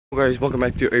Guys, welcome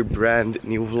back to a brand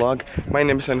new vlog. My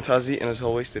name is Senna Tazi, and as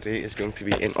always today is going to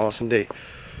be an awesome day.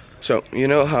 So you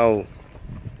know how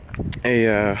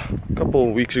a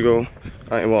couple weeks ago,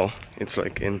 well, it's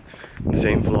like in the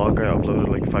same vlog I uploaded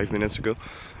like 5 minutes ago,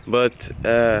 but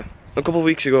a couple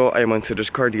weeks ago I went to this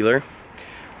car dealer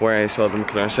where I saw the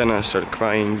McLaren Senna. I started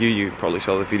crying. You probably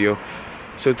saw the video.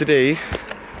 So today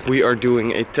we are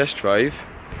doing a test drive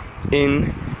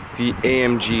in the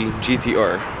AMG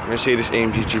GTR, Mercedes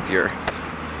AMG GTR.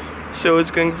 So it's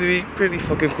going to be pretty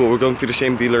fucking cool. We're going to the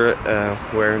same dealer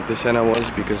where the Senna was,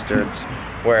 because that's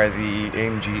where the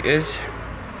AMG is.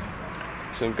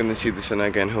 So I'm gonna see the Senna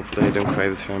again. Hopefully I don't cry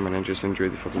this time and I just enjoy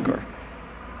the fucking car.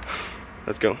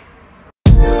 Let's go.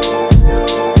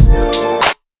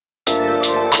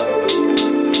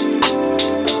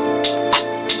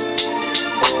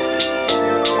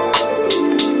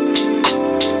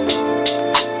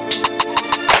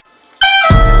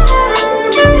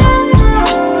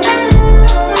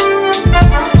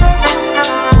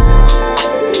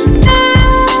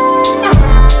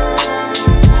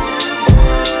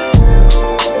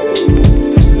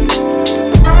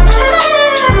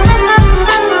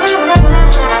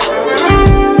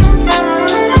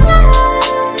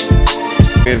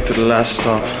 To the last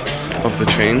stop of the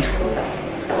train,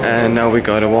 and now we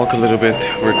gotta walk a little bit.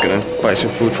 We're gonna buy some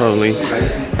food probably,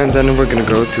 and then we're gonna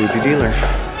go to the dealer.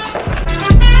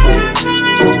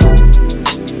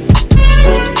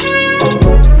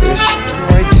 It's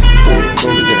right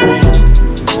over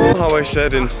there. How I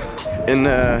said in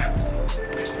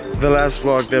the last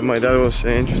vlog that my dad was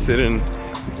interested in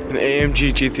an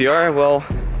AMG GTR, well,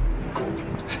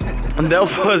 and that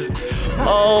was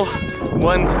all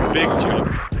one big joke.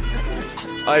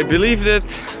 I believed it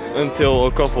until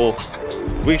a couple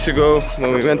weeks ago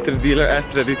when we went to the dealer.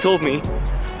 After that, he told me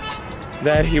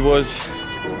that he was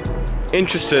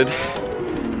interested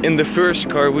in the first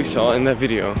car we saw in that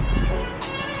video.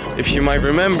 If you might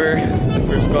remember, the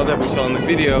first car that we saw in the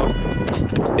video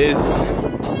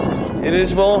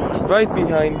is well right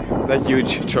behind that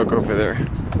huge truck over there.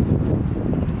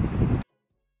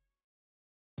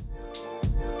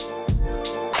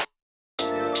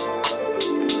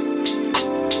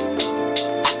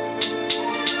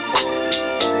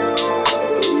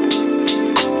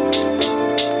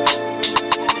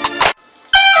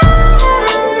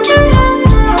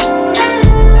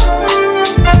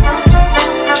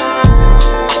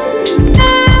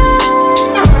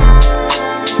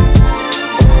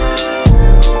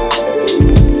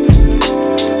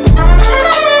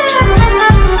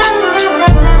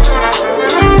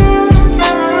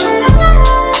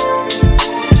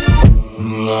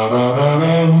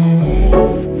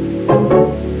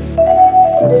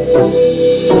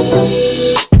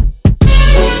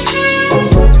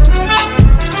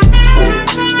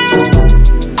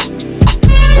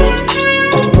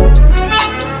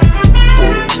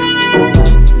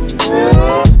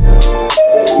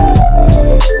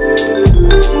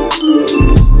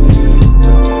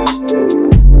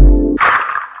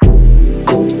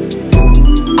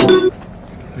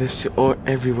 This all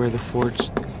everywhere, the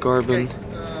forged carbon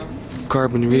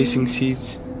racing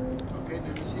seats,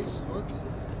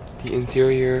 the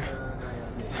interior.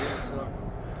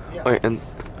 Oh, and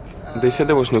they said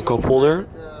there was no cup holder,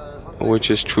 which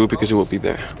is true because it will be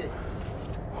there.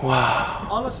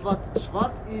 Wow,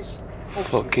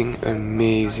 fucking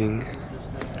amazing.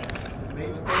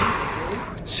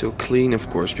 It's so clean, of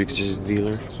course, because it's a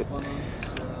dealer.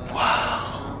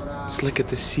 Wow, just look at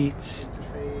the seats.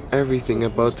 Everything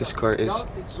about this car is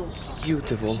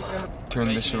beautiful.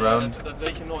 Turn this around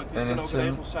and it's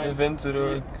an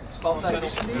Aventador.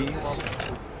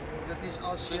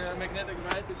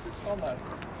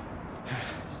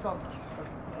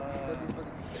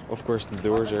 Of course the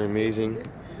doors are amazing.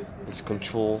 This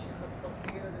control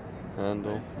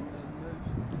handle,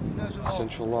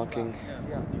 central locking,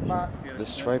 the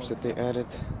stripes that they added.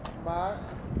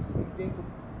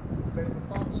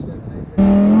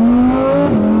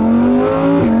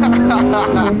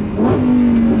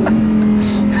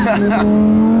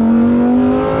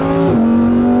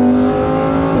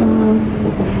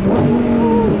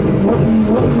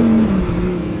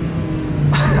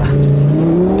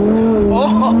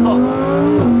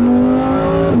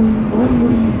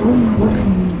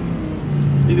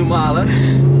 Niet normaal, hè?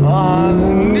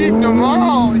 Niet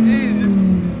normaal, jezus.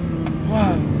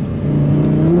 Wauw.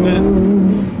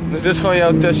 Dus dit is gewoon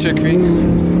jouw testcircuit?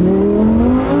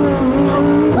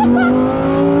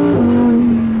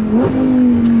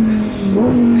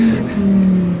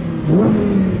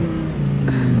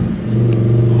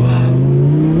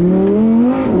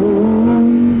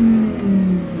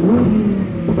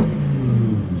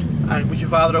 Eigenlijk moet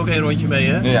je vader ook 1 rondje mee,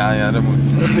 hè? Ja, dat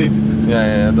moet. Dat niet.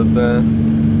 Ja,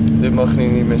 dit mag je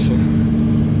niet missen.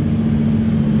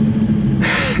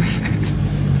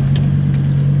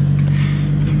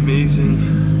 Amazing.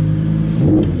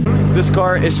 This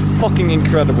car is fucking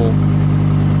incredible.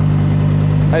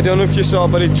 I don't know if you saw,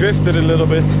 but it drifted a little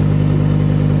bit.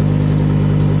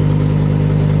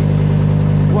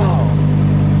 Wow.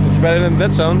 It's better than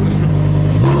that sound.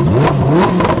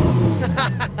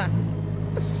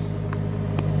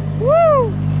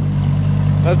 Woo!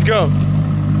 Let's go.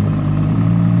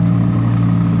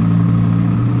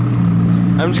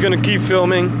 I'm just gonna keep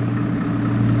filming.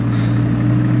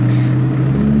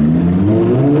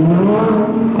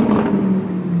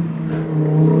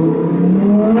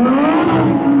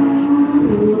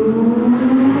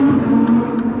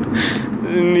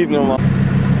 Niet normaal.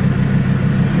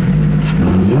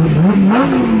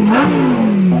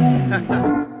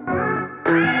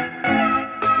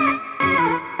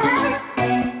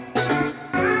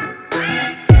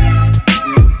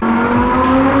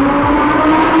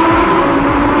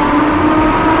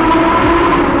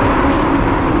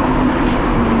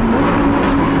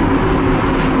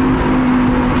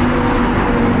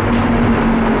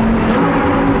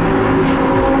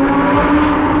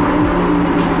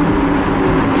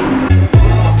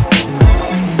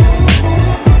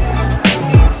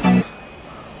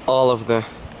 All of the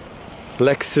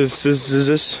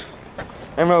Lexuses,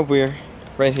 and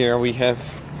right here we have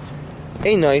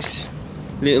a nice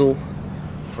little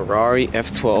Ferrari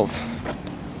F12.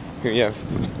 Here you have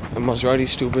a Maserati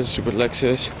stupid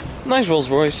Lexus, nice Rolls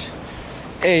Royce,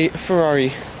 a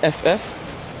Ferrari FF.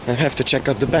 I have to check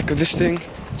out the back of this thing.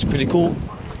 It's pretty cool.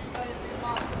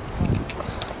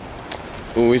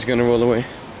 Oh, he's gonna roll away.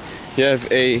 You have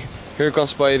a Huracan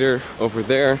Spider over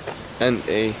there and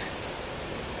a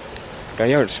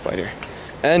Gallardo Spider.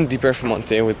 And the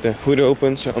Performante with the hood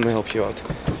open, so I'm gonna help you out.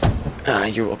 Ah,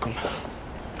 you're welcome.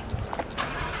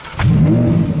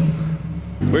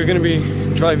 We're gonna be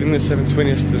driving the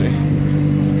 720S today.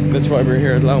 That's why we're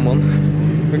here at Lauman.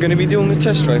 We're gonna be doing a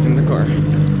test drive in the car.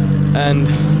 And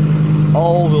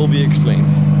all will be explained.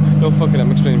 No, fuck it, I'm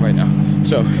explaining right now.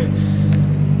 So,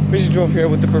 we just drove here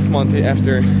with the Performante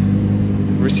after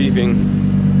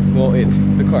receiving, well,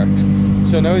 the car.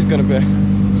 So now he's gonna be.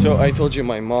 So I told you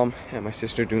my mom and my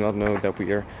sister do not know that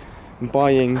we are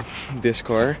buying this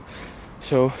car.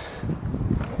 So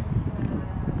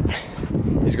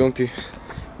he's going to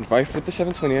drive with the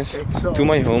 720S to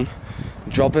my home,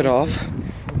 drop it off,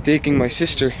 taking my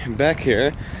sister back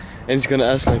here, and he's gonna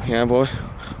ask like, yeah boy,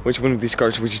 which one of these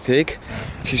cars would you take?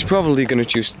 She's probably gonna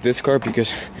choose this car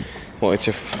because, well, it's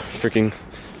a freaking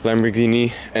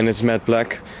Lamborghini and it's matte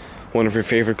black, one of her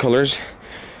favorite colors.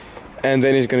 And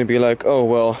then he's gonna be like, oh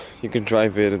well, you can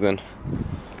drive it and then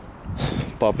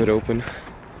pop it open.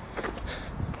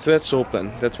 So that's the whole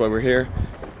plan. That's why we're here.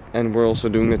 And we're also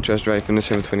doing the test drive in the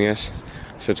 720S.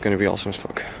 So it's gonna be awesome as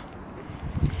fuck.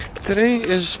 Today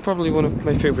is probably one of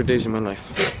my favorite days in my life.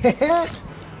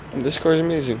 And this car is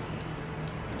amazing.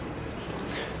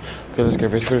 Okay, let's get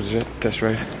ready for the test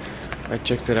drive. I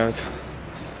checked it out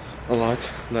a lot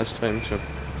last time, so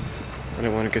I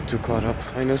don't want to get too caught up.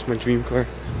 I know it's my dream car,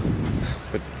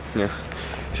 but yeah,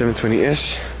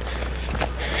 720S,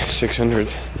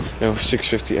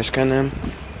 650 S Can-Am,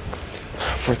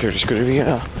 430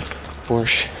 Scuderia,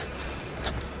 Porsche,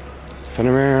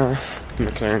 Panamera,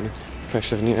 McLaren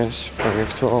 570S, Ferrari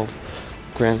F12,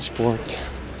 Grand Sport,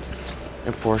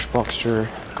 a Porsche Boxster,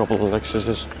 a couple of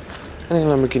Lexuses, and a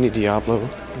Lamborghini Diablo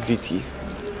VT.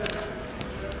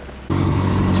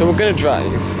 So we're gonna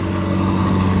drive.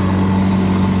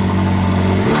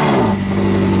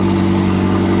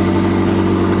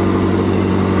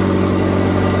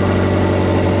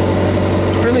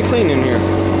 Clean in here.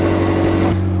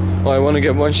 Well, I want to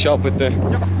get one shot with the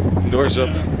doors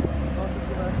up.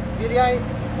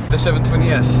 The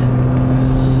 720S.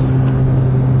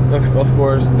 Of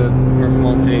course, the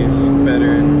Performante is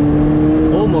better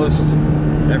in almost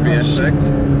every aspect,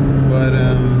 but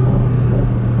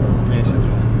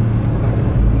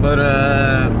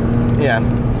yeah,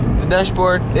 the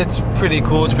dashboard, it's pretty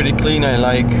cool. It's pretty clean. I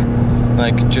like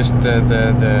just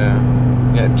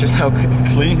yeah, just how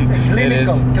clean it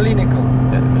is. Clinical.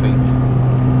 Yeah, clean.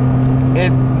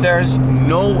 There's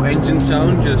no engine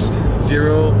sound, just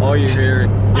zero. All you hear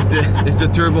is the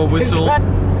turbo whistle.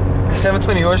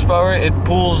 720 horsepower. It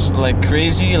pulls like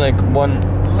crazy. Like one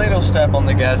little step on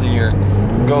the gas and you're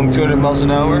going 200 miles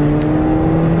an hour.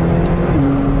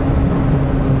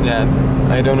 Yeah,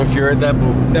 I don't know if you heard that,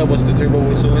 but that was the turbo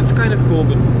whistle. It's kind of cool,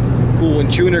 but cool in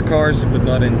tuner cars, but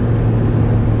not in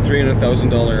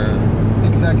 $300,000.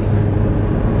 Exactly.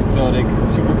 So exotic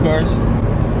supercars.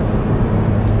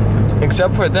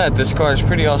 Except for that, this car is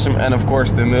pretty awesome, and of course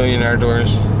the millionaire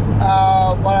doors.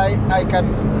 What I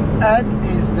can add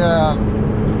is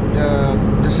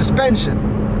the suspension.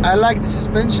 I like the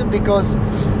suspension because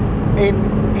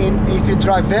if you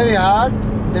drive very hard,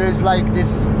 there is like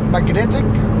this magnetic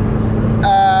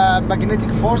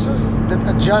forces that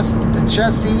adjust the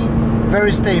chassis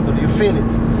very stable. You feel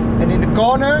it, and in the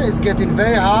corner it's getting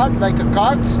very hard like a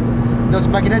kart. Those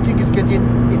magnetic is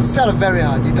getting itself very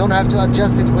hard. You don't have to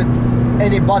adjust it with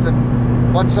any button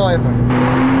whatsoever.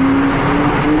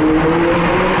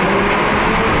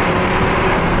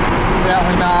 Ja,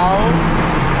 nou.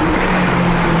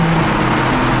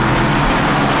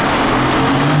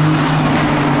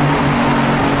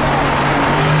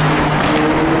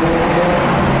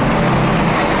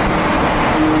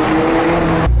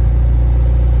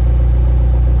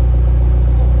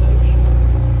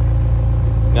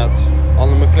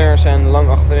 Alle McLaren's zijn lang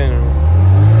achterin.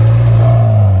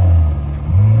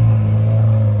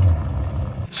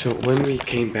 So when we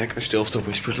came back, I still have to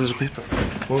whisper a little bit, but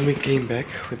when we came back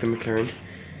with the McLaren,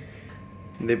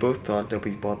 they both thought that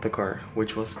we bought the car,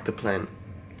 which was the plan.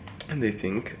 And they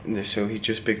think, so he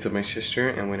just picked up my sister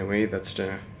and went away. That's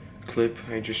the clip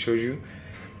I just showed you.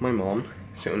 My mom,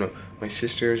 so no, my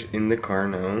sister's in the car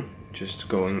now, just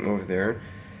going over there.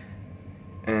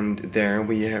 And there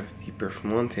we have the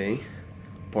Performante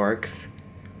parked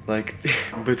like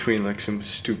between like some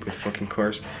stupid fucking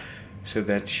cars, so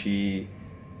that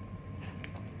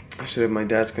my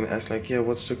dad's gonna ask like, yeah,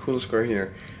 what's the coolest car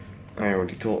here? I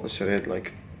already said it,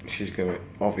 like she's gonna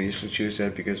obviously choose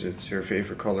that because it's her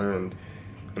favorite color and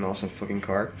an awesome fucking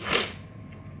car.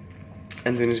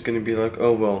 And then it's gonna be like,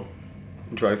 oh well,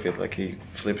 drive it. Like he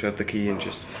flips out the key and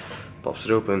just pops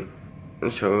it open.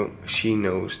 And so she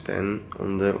knows then,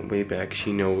 on the way back,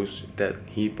 she knows that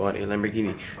he bought a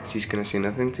Lamborghini. She's gonna say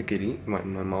nothing to Kitty, my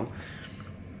mom.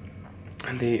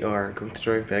 And they are going to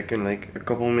drive back, and like a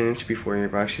couple minutes before he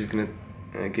arrives, she's gonna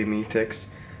give me a text.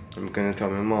 I'm gonna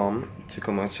tell my mom to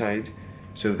come outside,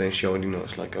 so then she already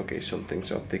knows, like, okay,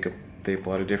 something's up. They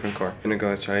bought a different car. I'm gonna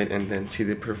go outside and then see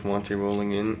the Performante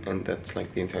rolling in, and that's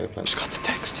like the entire plan. Just got the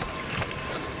text.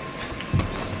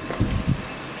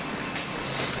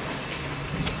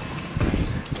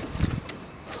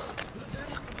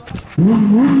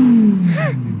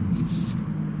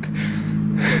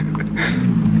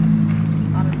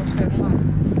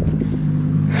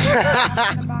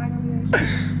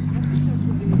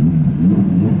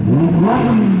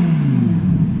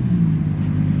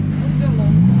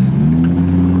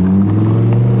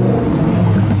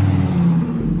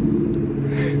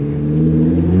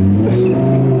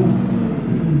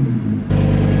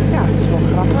 Ja, het is wel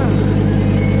grappig.